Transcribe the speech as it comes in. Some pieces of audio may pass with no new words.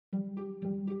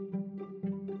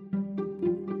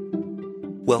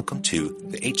Welcome to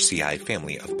the HCI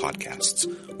family of podcasts.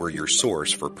 We're your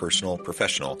source for personal,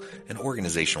 professional, and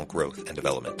organizational growth and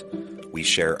development. We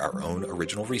share our own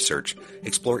original research,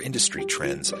 explore industry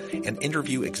trends, and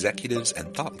interview executives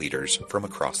and thought leaders from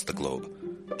across the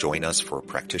globe. Join us for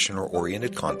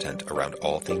practitioner-oriented content around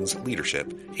all things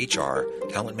leadership, HR,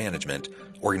 talent management,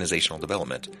 organizational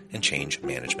development, and change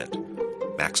management.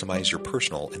 Maximize your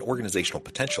personal and organizational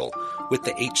potential with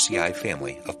the HCI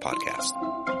family of podcasts.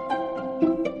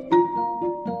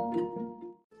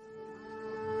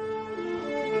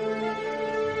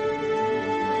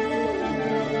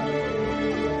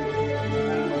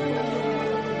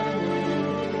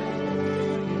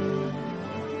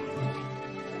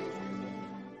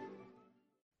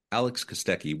 Alex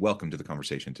Kostecki, welcome to the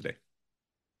conversation today.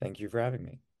 Thank you for having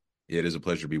me. It is a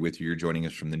pleasure to be with you. You're joining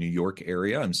us from the New York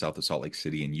area. I'm south of Salt Lake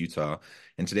City in Utah.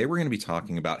 And today we're going to be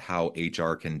talking about how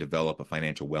HR can develop a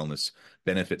financial wellness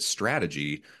benefit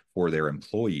strategy for their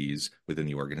employees within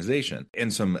the organization.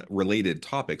 And some related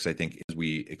topics, I think, as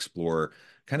we explore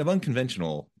kind of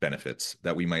unconventional benefits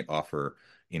that we might offer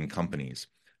in companies.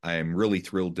 I'm really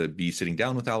thrilled to be sitting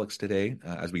down with Alex today.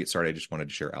 As we get started, I just wanted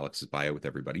to share Alex's bio with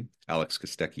everybody. Alex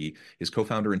Kostecki is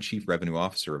co-founder and chief revenue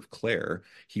officer of Claire.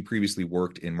 He previously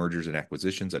worked in mergers and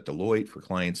acquisitions at Deloitte for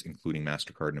clients including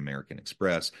MasterCard and American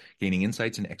Express, gaining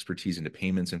insights and expertise into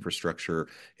payments infrastructure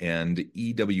and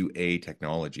EWA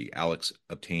technology. Alex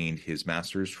obtained his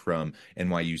master's from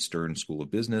NYU Stern School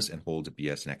of Business and holds a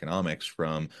BS in economics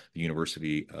from the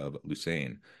University of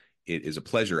Lausanne. It is a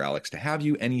pleasure, Alex, to have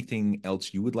you. Anything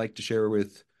else you would like to share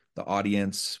with the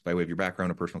audience by way of your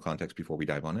background or personal context before we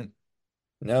dive on in?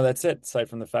 No, that's it. Aside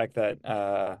from the fact that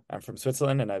I'm from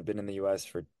Switzerland and I've been in the US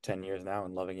for 10 years now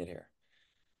and loving it here.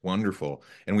 Wonderful.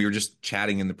 And we were just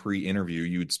chatting in the pre-interview.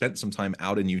 You'd spent some time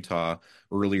out in Utah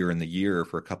earlier in the year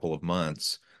for a couple of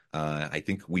months. I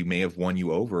think we may have won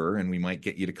you over and we might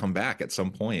get you to come back at some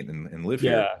point and live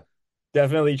here. Yeah,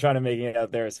 definitely trying to make it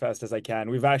out there as fast as I can.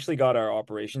 We've actually got our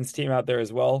operations team out there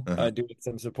as well, doing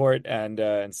some support.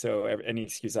 And so any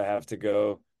excuse I have to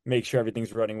go make sure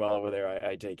everything's running well over there,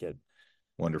 I take it.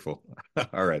 Wonderful.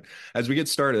 All right. As we get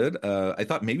started, I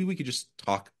thought maybe we could just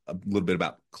talk a little bit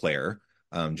about Claire.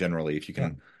 Generally, if you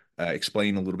can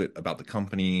explain a little bit about the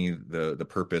company, the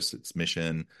purpose, its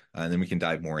mission, and then we can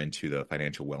dive more into the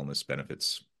financial wellness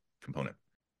benefits component.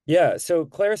 Yeah, so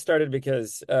Claire started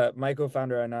because my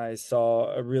co-founder and I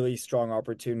saw a really strong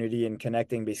opportunity in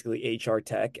connecting basically HR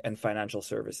tech and financial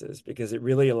services because it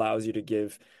really allows you to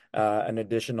give an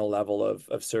additional level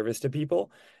of service to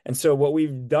people. And so what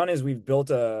we've done is we've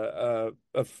built an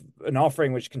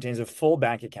offering which contains a full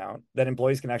bank account that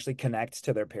employees can actually connect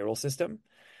to their payroll system.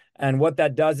 And what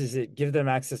that does is it gives them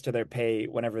access to their pay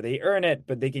whenever they earn it,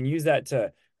 but they can use that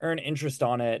to earn interest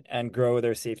on it and grow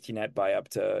their safety net by up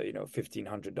to,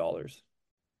 $1,500.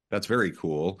 That's very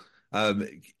cool. I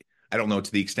don't know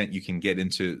to the extent you can get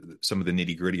into some of the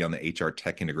nitty gritty on the HR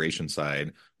tech integration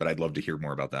side, but I'd love to hear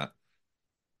more about that.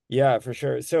 Yeah, for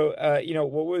sure. So,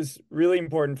 what was really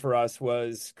important for us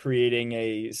was creating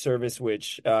a service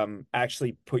which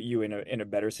actually put you in a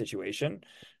better situation.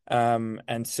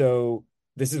 And so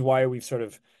this is why we've sort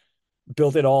of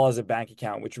built it all as a bank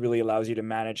account, which really allows you to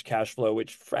manage cash flow,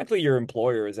 which frankly your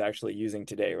employer is actually using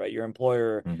today, right? Your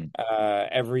employer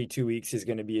every 2 weeks is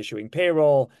going to be issuing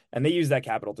payroll, and they use that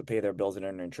capital to pay their bills and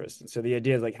earn interest. And so the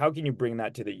idea is like, how can you bring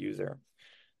that to the user?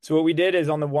 So what we did is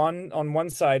on one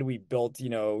side, we built,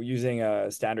 using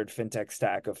a standard fintech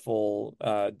stack, a full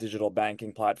digital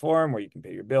banking platform where you can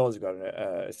pay your bills, you've got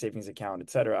a savings account, et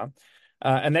cetera.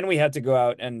 And then we had to go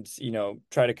out and,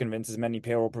 try to convince as many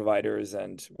payroll providers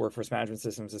and workforce management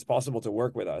systems as possible to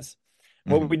work with us.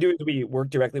 What we do is we work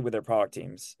directly with their product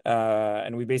teams,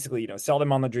 and we basically, sell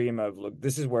them on the dream of, look,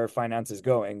 this is where finance is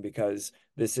going because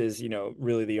this is,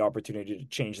 really the opportunity to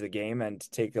change the game and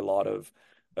take a lot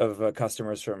of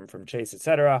customers from Chase, et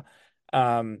cetera.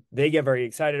 They get very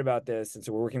excited about this. And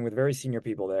so we're working with very senior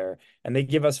people there, and they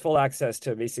give us full access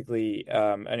to basically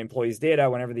an employee's data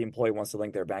whenever the employee wants to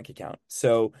link their bank account.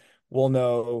 So we'll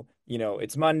know,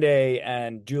 it's Monday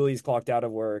and Julie's clocked out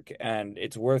of work and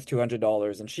it's worth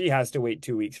 $200 and she has to wait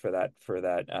 2 weeks for that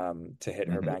to hit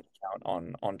her bank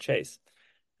account on Chase.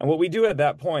 And what we do at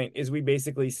that point is we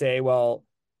basically say, well,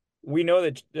 we know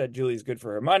that Julie's good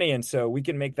for her money, and so we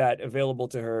can make that available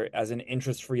to her as an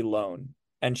interest-free loan.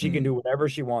 And she can do whatever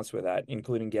she wants with that,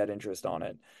 including get interest on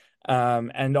it.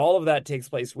 And all of that takes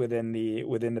place within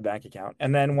the bank account.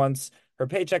 And then once her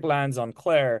paycheck lands on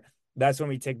Claire, that's when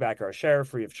we take back our share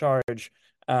free of charge.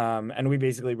 And we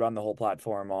basically run the whole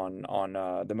platform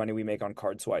on the money we make on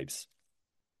card swipes.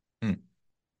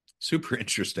 Super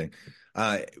interesting.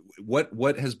 Uh,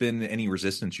 what has been any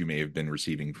resistance you may have been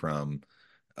receiving from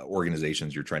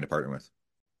organizations you're trying to partner with?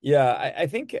 Yeah, I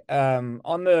think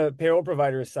on the payroll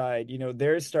provider side,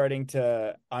 they're starting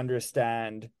to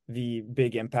understand the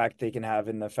big impact they can have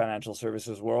in the financial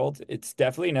services world. It's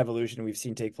definitely an evolution we've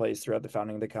seen take place throughout the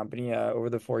founding of the company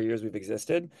over the 4 years we've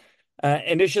existed.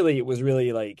 Initially, it was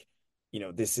really like,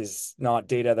 this is not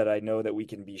data that I know that we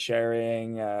can be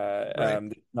sharing. Right.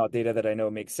 Not data that I know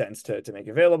makes sense to make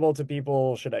available to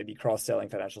people. Should I be cross-selling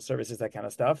financial services, that kind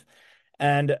of stuff?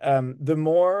 And the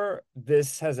more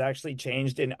this has actually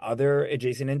changed in other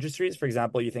adjacent industries, for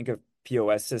example, you think of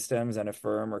POS systems and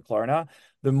Affirm or Klarna,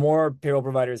 the more payroll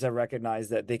providers have recognized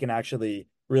that they can actually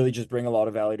really just bring a lot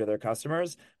of value to their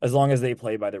customers as long as they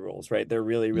play by the rules, right? They're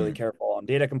really, really Mm. careful on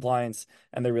data compliance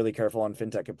and they're really careful on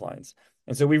fintech compliance.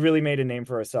 And so we've really made a name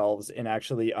for ourselves in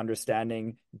actually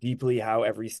understanding deeply how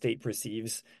every state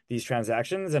perceives these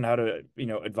transactions and how to,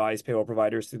 advise payroll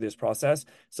providers through this process.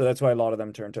 So that's why a lot of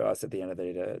them turn to us at the end of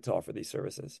the day to offer these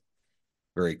services.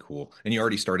 Very cool. And you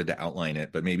already started to outline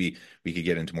it, but maybe we could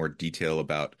get into more detail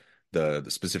about the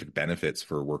specific benefits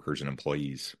for workers and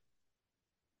employees.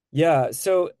 Yeah.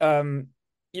 So,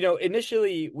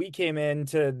 initially we came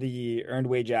into the earned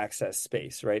wage access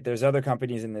space, right? There's other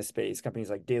companies in this space, companies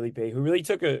like Daily Pay, who really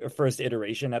took a first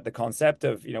iteration at the concept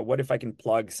of, what if I can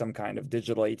plug some kind of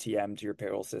digital ATM to your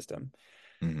payroll system?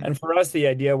 Hmm. And for us, the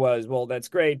idea was, well, that's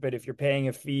great, but if you're paying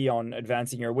a fee on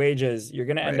advancing your wages, you're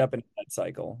going to end Right. up in a debt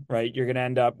cycle, right? You're going to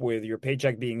end up with your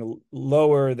paycheck being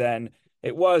lower than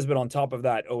it was, but on top of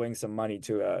that, owing some money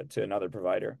to another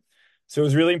provider. So it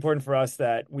was really important for us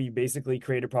that we basically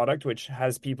create a product which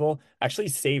has people actually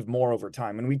save more over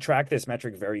time. And we track this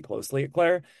metric very closely at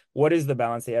Claire. What is the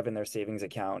balance they have in their savings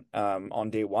account on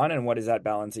day one, and what is that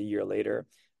balance a year later?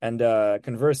 And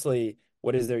conversely,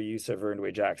 what is their use of earned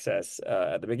wage access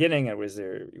at the beginning, and what is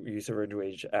their use of earned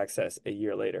wage access a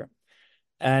year later?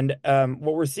 And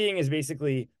what we're seeing is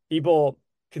basically people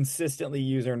consistently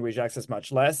use earned wage access much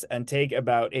less and take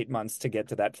about 8 months to get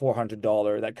to that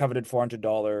 $400, that coveted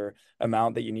 $400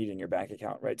 amount that you need in your bank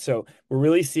account, right? So we're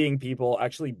really seeing people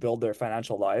actually build their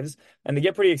financial lives, and they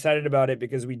get pretty excited about it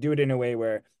because we do it in a way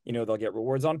where, they'll get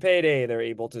rewards on payday. They're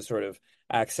able to sort of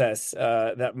access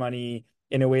that money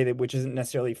in a way that which isn't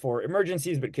necessarily for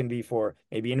emergencies, but can be for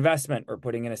maybe investment or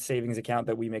putting in a savings account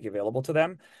that we make available to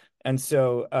them. And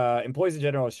so employees in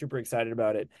general are super excited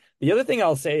about it. The other thing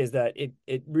I'll say is that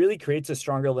it really creates a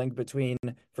stronger link between,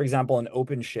 for example, an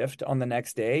open shift on the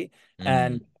next day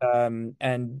Mm.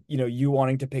 and you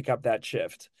wanting to pick up that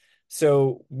shift.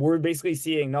 So we're basically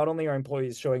seeing not only are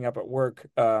employees showing up at work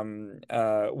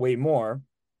way more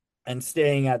and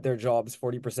staying at their jobs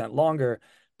 40% longer,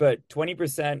 but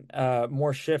 20%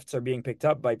 more shifts are being picked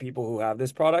up by people who have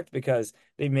this product because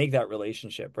they make that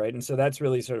relationship, right? And so that's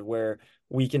really sort of where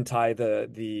we can tie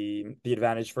the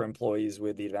advantage for employees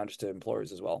with the advantage to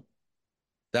employers as well.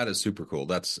 That is super cool.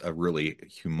 That's a really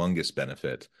humongous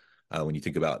benefit. When you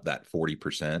think about that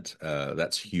 40%,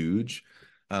 that's huge.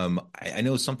 I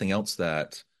know something else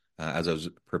that, as I was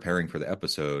preparing for the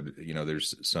episode,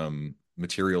 there's some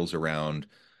materials around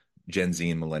Gen Z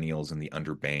and millennials and the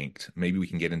underbanked. Maybe we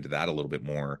can get into that a little bit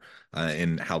more,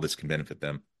 and how this can benefit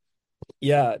them.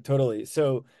 Yeah, totally.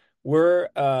 So we're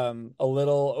a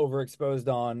little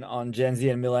overexposed on Gen Z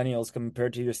and millennials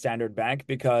compared to your standard bank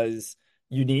because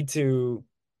you need to,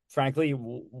 frankly,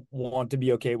 want to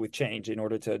be okay with change in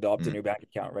order to adopt a Mm. new bank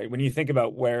account, right? When you think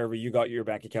about wherever you got your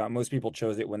bank account, most people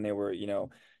chose it when they were,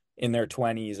 in their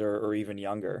 20s or even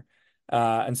younger.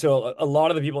 And so a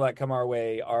lot of the people that come our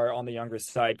way are on the younger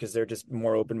side because they're just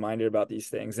more open-minded about these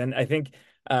things. And I think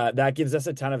that gives us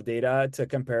a ton of data to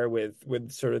compare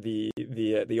with sort of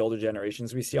the older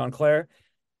generations we see on Claire.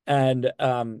 And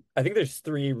I think there's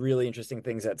three really interesting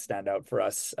things that stand out for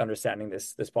us understanding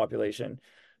this population.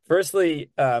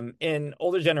 Firstly, in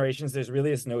older generations, there's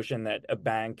really this notion that a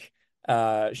bank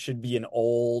should be an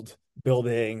old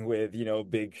building with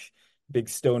big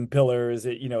stone pillars.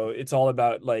 It's all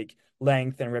about like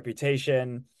length and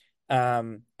reputation.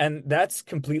 And that's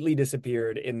completely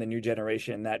disappeared in the new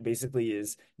generation that basically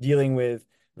is dealing with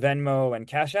Venmo and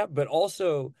Cash App, but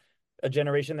also a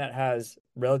generation that has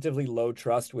relatively low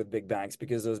trust with big banks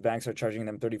because those banks are charging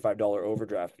them $35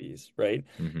 overdraft fees, right?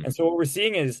 Hmm. And so what we're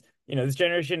seeing is, this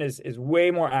generation is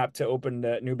way more apt to open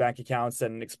the new bank accounts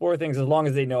and explore things as long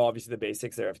as they know obviously the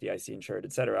basics, they're FDIC insured,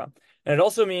 et cetera. And it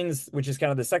also means, which is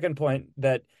kind of the second point,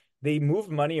 that they move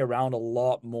money around a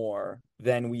lot more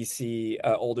than we see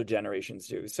older generations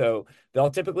do. So they'll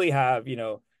typically have,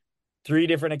 three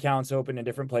different accounts open in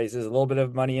different places, a little bit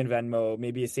of money in Venmo,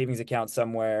 maybe a savings account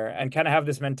somewhere, and kind of have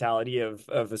this mentality of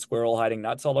a squirrel hiding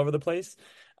nuts all over the place.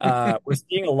 We're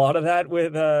seeing a lot of that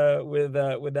with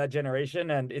that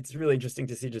generation, and it's really interesting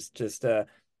to see just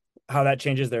how that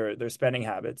changes their spending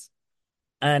habits.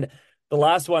 And the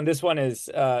last one, this one is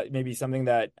maybe something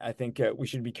that I think we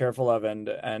should be careful of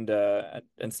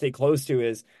and stay close to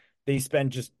is they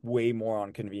spend just way more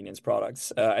on convenience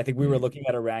products. I think we were Mm. looking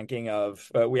at a ranking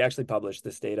of we actually published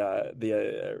this data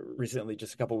recently,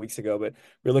 just a couple weeks ago, but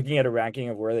we're looking at a ranking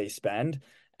of where they spend,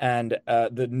 and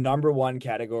the number one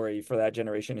category for that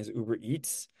generation is Uber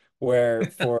Eats. Where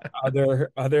for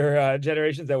other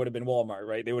generations that would have been Walmart,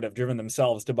 right? They would have driven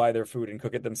themselves to buy their food and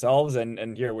cook it themselves,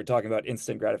 and here we're talking about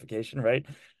instant gratification, right?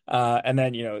 And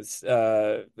then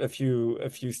a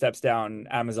few steps down,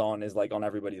 Amazon is like on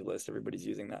everybody's list. Everybody's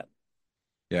using that.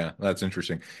 Yeah, that's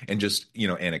interesting. And just,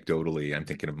 anecdotally, I'm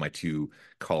thinking of my two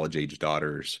college-age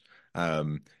daughters,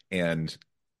 and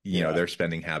Yeah, their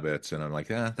spending habits, and I'm like,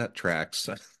 that tracks.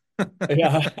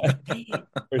 yeah,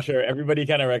 for sure. Everybody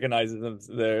kind of recognizes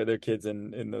their kids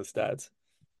in those stats.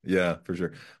 Yeah, for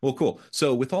sure. Well, cool.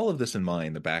 So, with all of this in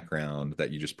mind, the background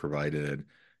that you just provided,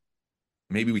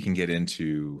 maybe we can get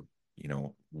into,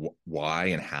 why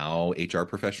and how HR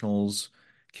professionals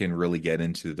can really get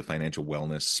into the financial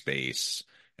wellness space,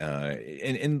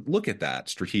 and look at that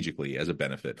strategically as a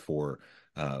benefit for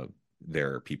uh,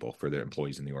 their people, for their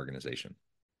employees in the organization.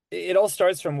 It all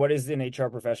starts from what is an HR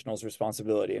professional's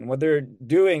responsibility. And what they're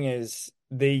doing is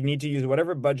they need to use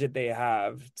whatever budget they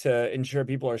have to ensure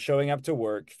people are showing up to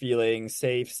work feeling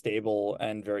safe, stable,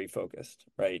 and very focused,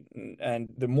 right? And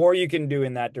the more you can do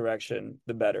in that direction,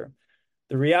 the better.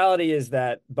 The reality is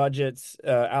that budgets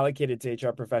allocated to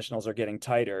HR professionals are getting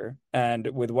tighter. And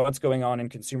with what's going on in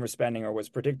consumer spending or what's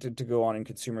predicted to go on in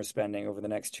consumer spending over the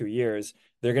next 2 years,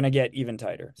 they're going to get even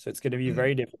tighter. So it's going to be Mm,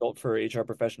 very difficult for HR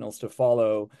professionals to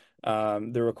follow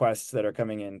the requests that are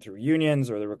coming in through unions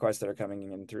or the requests that are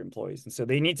coming in through employees. And so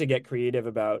they need to get creative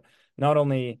about not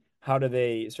only how do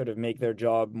they sort of make their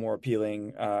job more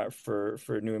appealing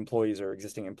for new employees or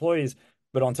existing employees,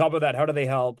 but on top of that, how do they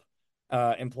help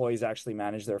employees actually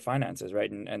manage their finances, right,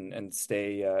 and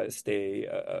stay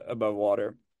above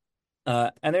water.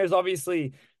 And there's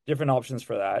obviously different options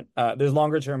for that. There's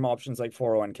longer term options like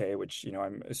 401k, which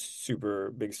I'm a super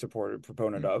big supporter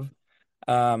proponent mm.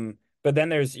 of. But then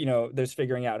there's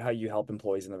figuring out how you help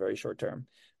employees in the very short term.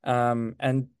 And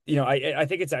I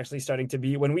think it's actually starting to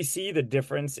be when we see the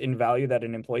difference in value that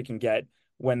an employee can get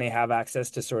when they have access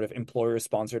to sort of employer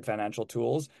sponsored financial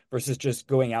tools versus just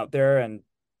going out there and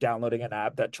downloading an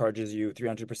app that charges you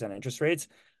 300% interest rates.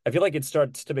 I feel like it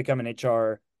starts to become an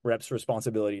HR rep's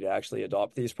responsibility to actually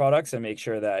adopt these products and make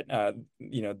sure that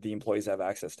the employees have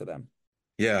access to them.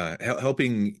 Yeah,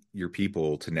 helping your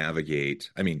people to navigate.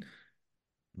 I mean,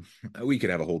 we could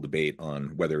have a whole debate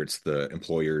on whether it's the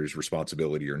employer's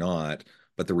responsibility or not,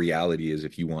 but the reality is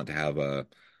if you want to have a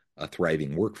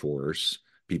thriving workforce,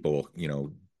 people,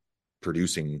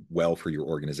 producing well for your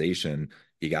organization,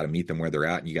 you got to meet them where they're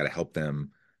at and you got to help them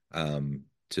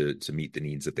to meet the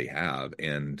needs that they have.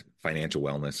 And financial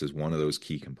wellness is one of those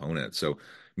key components. So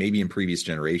maybe in previous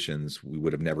generations, we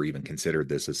would have never even considered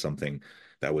this as something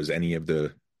that was any of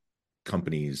the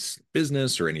company's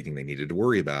business or anything they needed to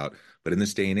worry about. But in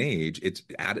this day and age, it's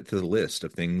added to the list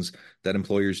of things that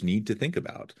employers need to think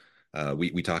about.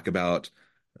 We talk about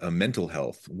mental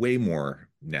health way more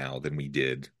now than we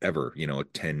did ever,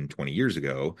 10, 20 years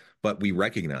ago. But we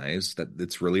recognize that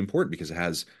it's really important because it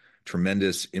has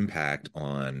tremendous impact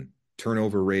on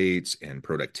turnover rates and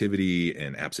productivity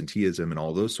and absenteeism and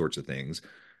all those sorts of things.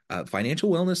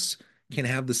 Financial wellness can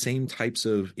have the same types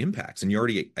of impacts. And you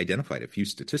already identified a few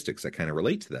statistics that kind of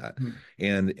relate to that.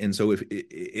 Mhm. And so if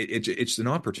it's an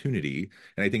opportunity,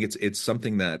 and I think it's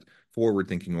something that forward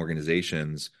thinking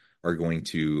organizations are going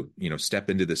to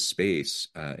step into this space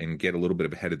and get a little bit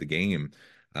of ahead of the game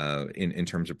in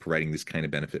terms of providing this kind of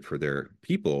benefit for their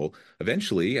people.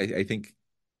 Eventually, I think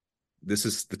this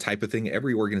is the type of thing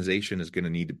every organization is going to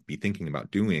need to be thinking about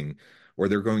doing, or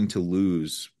they're going to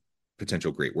lose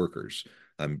potential great workers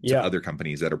to Yeah. other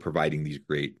companies that are providing these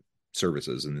great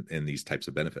services and these types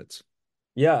of benefits.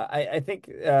 Yeah, I think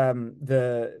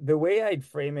the way I'd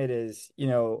frame it is,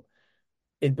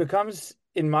 it becomes,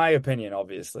 in my opinion,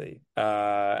 obviously,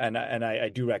 and I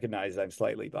do recognize I'm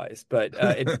slightly biased, but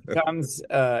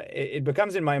it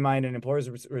becomes in my mind an employer's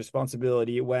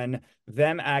responsibility when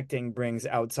them acting brings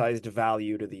outsized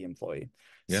value to the employee.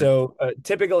 Yeah. So a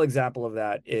typical example of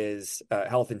that is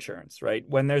health insurance, right?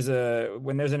 When there's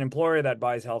an employer that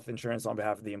buys health insurance on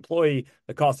behalf of the employee,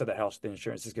 the cost of the health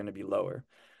insurance is going to be lower.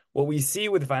 what we see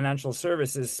with financial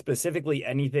services, specifically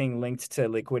anything linked to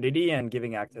liquidity and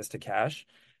giving access to cash,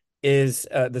 is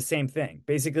the same thing.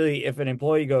 Basically, if an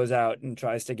employee goes out and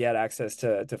tries to get access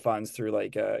to funds through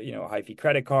like a high fee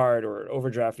credit card or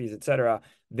overdraft fees, et cetera,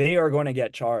 they are going to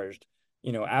get charged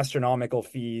astronomical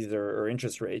fees or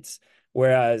interest rates.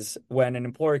 Whereas when an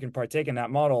employer can partake in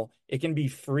that model, it can be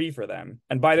free for them.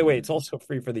 And by the way, Hmm. it's also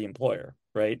free for the employer,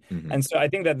 right? Hmm. And so I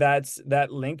think that that's that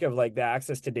link of like the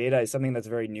access to data is something that's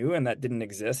very new and that didn't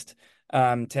exist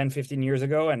 10, 15 years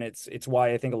ago. And it's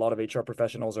why I think a lot of HR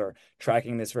professionals are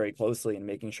tracking this very closely and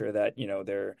making sure that,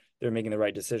 they're making the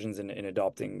right decisions in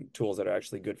adopting tools that are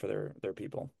actually good for their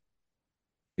people.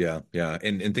 Yeah, yeah.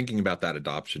 And thinking about that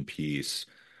adoption piece,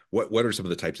 what are some of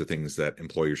the types of things that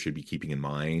employers should be keeping in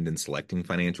mind in selecting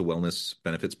financial wellness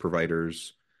benefits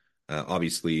providers?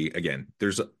 Obviously, again,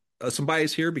 there's some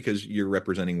bias here because you're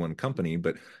representing one company,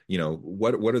 but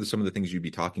what are some of the things you'd be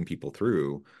talking people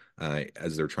through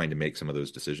as they're trying to make some of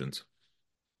those decisions?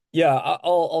 Yeah,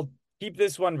 I'll keep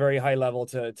this one very high level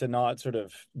to not sort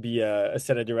of be a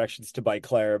set of directions to buy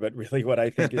Claire, but really what I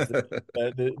think is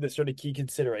the sort of key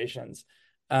considerations.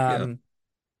 Yeah. Um,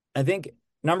 I think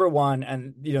number one,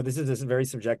 and this is a very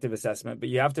subjective assessment, but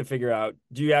you have to figure out,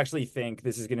 do you actually think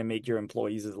this is going to make your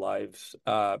employees' lives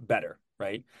better,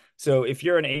 right? So if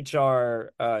you're an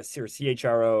HR or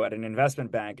CHRO at an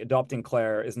investment bank, adopting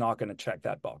Claire is not going to check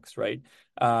that box, right?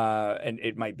 And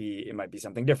it might be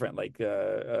something different, like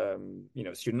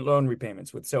student loan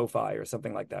repayments with SoFi or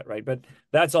something like that, right? But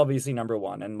that's obviously number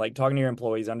one, and like talking to your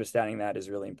employees, understanding that is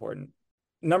really important.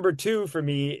 Number two for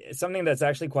me, something that's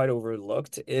actually quite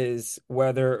overlooked is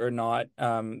whether or not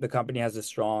the company has a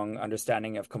strong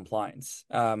understanding of compliance.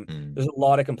 There's Mm. a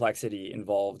lot of complexity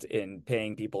involved in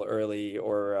paying people early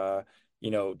or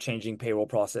changing payroll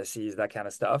processes, that kind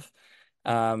of stuff.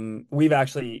 We've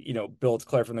actually built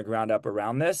Claire from the ground up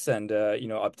around this and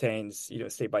obtains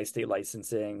state by state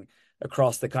licensing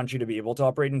across the country to be able to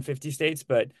operate in 50 states.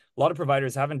 But a lot of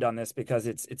providers haven't done this because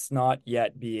it's not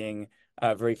yet being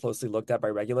very closely looked at by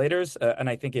regulators, and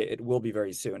I think it will be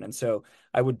very soon. And so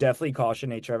I would definitely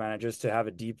caution HR managers to have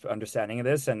a deep understanding of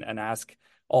this and ask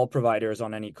all providers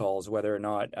on any calls whether or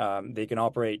not they can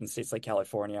operate in states like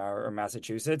California or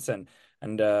Massachusetts and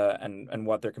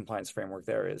what their compliance framework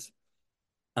there is.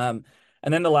 Um,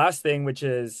 and then the last thing, which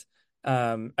is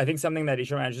I think something that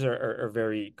HR managers are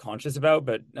very conscious about,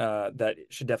 but that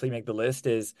should definitely make the list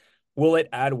is, will it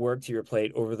add work to your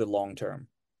plate over the long term?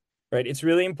 Right. It's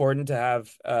really important to have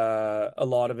a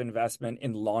lot of investment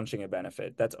in launching a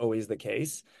benefit. That's always the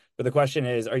case. But the question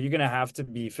is, are you going to have to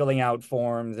be filling out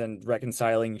forms and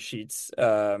reconciling sheets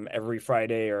every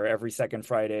Friday or every second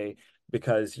Friday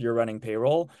because you're running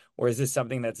payroll? Or is this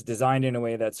something that's designed in a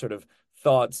way that's sort of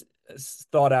thought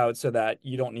thought out so that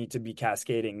you don't need to be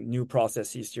cascading new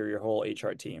processes to your whole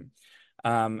HR team?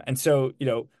 And so,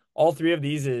 all three of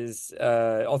these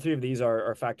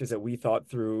are factors that we thought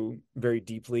through very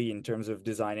deeply in terms of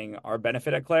designing our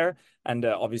benefit at Claire. And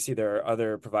obviously, there are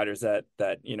other providers that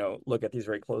look at these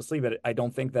very closely, but I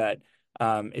don't think that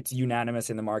it's unanimous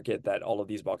in the market that all of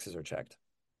these boxes are checked.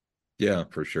 Yeah,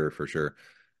 for sure, for sure.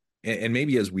 And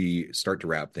maybe as we start to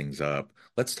wrap things up,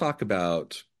 let's talk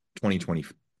about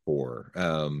 2024.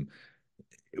 And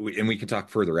we can talk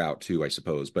further out too, I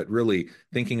suppose, but really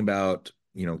thinking about,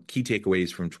 key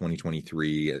takeaways from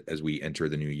 2023 as we enter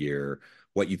the new year,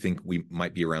 what you think we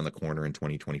might be around the corner in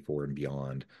 2024 and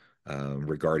beyond,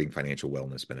 regarding financial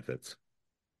wellness benefits.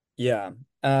 Yeah.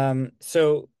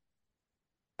 So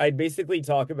I'd basically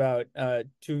talk about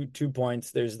two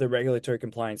points. There's the regulatory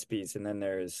compliance piece, and then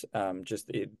there's just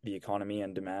the economy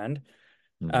and demand.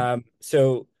 Hmm.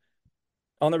 So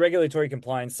on the regulatory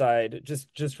compliance side,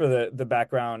 just for the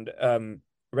background,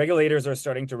 regulators are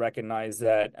starting to recognize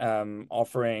that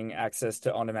offering access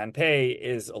to on-demand pay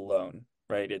is a loan,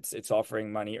 right? It's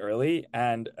offering money early,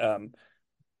 and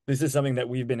this is something that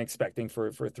we've been expecting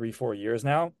for 3, 4 years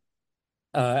now.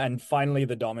 And finally,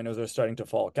 the dominoes are starting to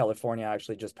fall. California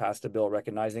actually just passed a bill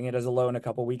recognizing it as a loan a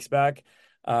couple weeks back.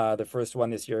 The first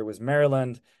one this year was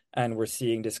Maryland, and we're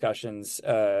seeing discussions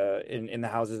in the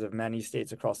houses of many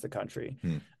states across the country.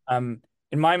 Hmm.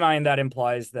 In my mind, that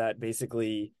implies that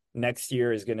basically next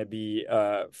year is going to be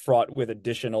fraught with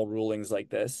additional rulings like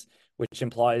this, which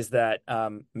implies that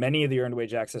many of the earned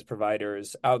wage access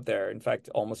providers out there, in fact,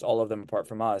 almost all of them apart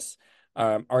from us,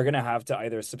 are going to have to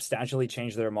either substantially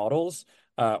change their models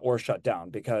or shut down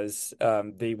because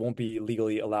they won't be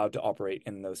legally allowed to operate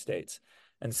in those states.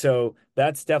 And so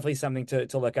that's definitely something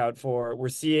to look out for. We're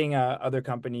seeing other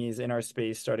companies in our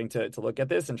space starting to look at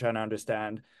this and trying to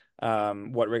understand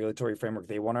what regulatory framework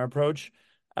they want to approach.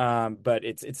 But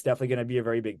it's definitely going to be a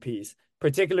very big piece,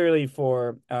 particularly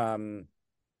for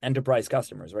enterprise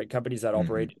customers, right? Companies that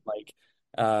operate Hmm. in like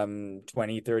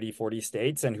 20, 30, 40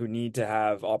 states and who need to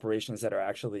have operations that are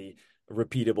actually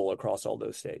repeatable across all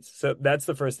those states. So that's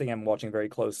the first thing I'm watching very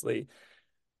closely.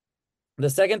 The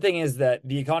second thing is that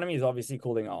the economy is obviously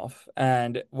cooling off.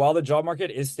 And while the job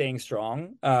market is staying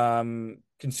strong,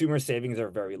 consumer savings are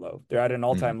very low. They're at an Hmm.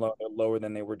 all-time low, they're lower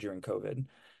than they were during COVID.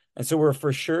 And so we're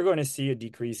for sure going to see a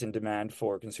decrease in demand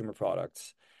for consumer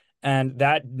products. And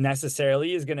that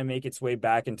necessarily is going to make its way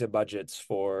back into budgets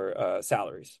for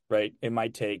salaries, right? It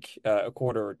might take a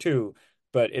quarter or two,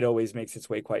 but it always makes its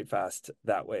way quite fast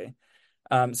that way.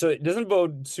 So it doesn't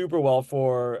bode super well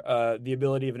for the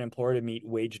ability of an employer to meet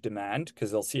wage demand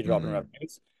because they'll see a drop in Hmm.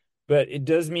 revenues. But it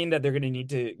does mean that they're going to need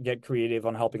to get creative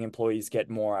on helping employees get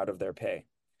more out of their pay.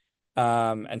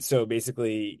 And so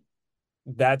basically,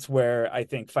 that's where I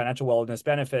think financial wellness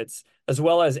benefits, as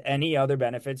well as any other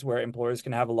benefits where employers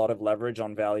can have a lot of leverage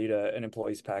on value to an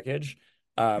employee's package,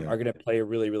 Yeah. are going to play a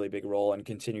really, really big role and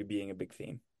continue being a big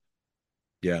theme.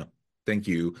 Yeah, thank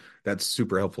you. That's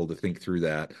super helpful to think through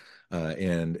that.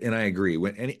 And I agree.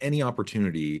 When any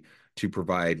opportunity to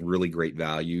provide really great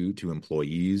value to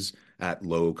employees at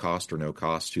low cost or no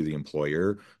cost to the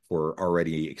employer for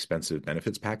already expensive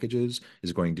benefits packages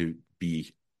is going to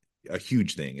be a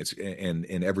huge thing.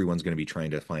 And everyone's going to be trying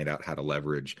to find out how to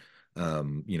leverage,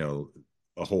 you know,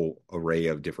 a whole array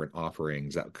of different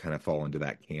offerings that kind of fall into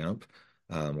that camp,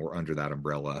 or under that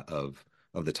umbrella of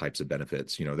the types of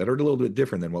benefits, that are a little bit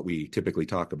different than what we typically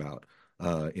talk about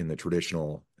in the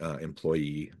traditional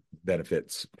employee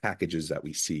benefits packages that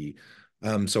we see.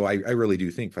 So I really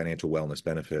do think financial wellness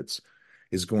benefits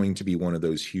is going to be one of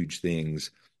those huge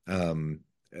things,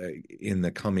 in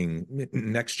the coming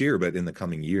next year, but in the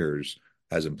coming years,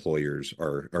 as employers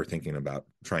are thinking about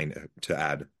trying to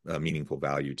add meaningful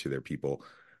value to their people,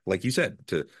 like you said,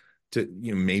 to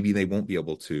maybe they won't be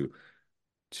able to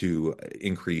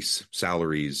increase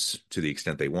salaries to the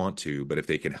extent they want to, but if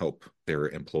they can help their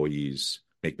employees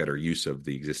make better use of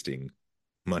the existing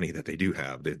money that they do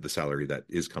have, the salary that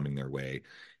is coming their way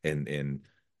in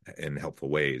helpful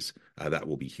ways, that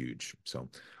will be huge. So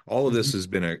all of this Mhm. has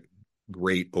been a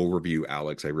great overview,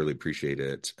 Alex. I really appreciate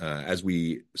it. As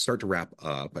we start to wrap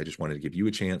up, I just wanted to give you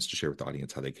a chance to share with the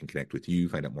audience how they can connect with you,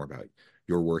 find out more about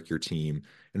your work, your team,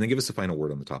 and then give us a final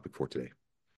word on the topic for today.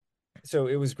 So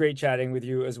it was great chatting with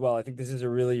you as well. I think this is a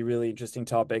really, really interesting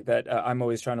topic that I'm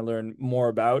always trying to learn more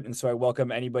about. And so I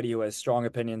welcome anybody who has strong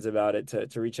opinions about it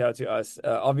to reach out to us.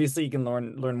 Obviously, you can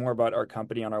learn more about our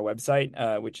company on our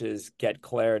website, which is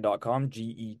getclair.com,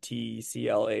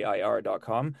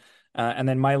 GETCLAIR.com. And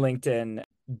then my LinkedIn,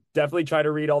 definitely try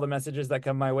to read all the messages that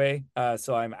come my way.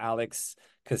 So I'm Alex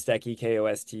Kostecki,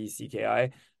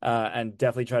 Kostcki, and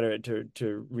definitely try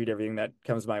to read everything that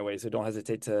comes my way. So don't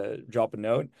hesitate to drop a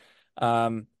note.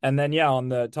 And then, yeah, on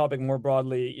the topic more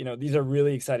broadly, these are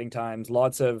really exciting times.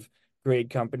 Lots of great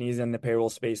companies in the payroll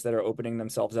space that are opening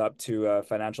themselves up to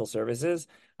financial services.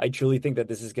 I truly think that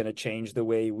this is going to change the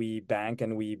way we bank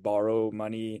and we borrow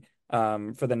money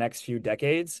for the next few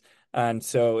decades. And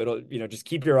so it'll, just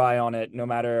keep your eye on it, no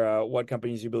matter what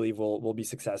companies you believe will be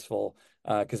successful,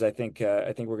 because I think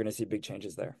we're going to see big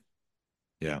changes there.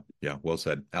 Yeah, yeah, well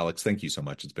said. Alex, thank you so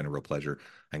much. It's been a real pleasure.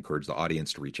 I encourage the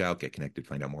audience to reach out, get connected,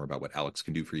 find out more about what Alex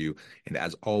can do for you. And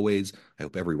as always, I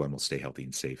hope everyone will stay healthy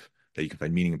and safe, that you can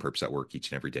find meaning and purpose at work each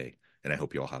and every day. And I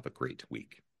hope you all have a great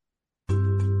week.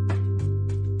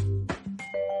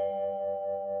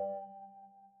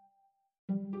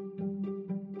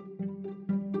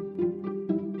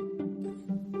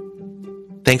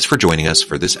 Thanks for joining us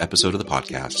for this episode of the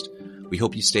podcast. We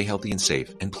hope you stay healthy and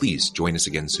safe, and please join us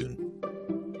again soon.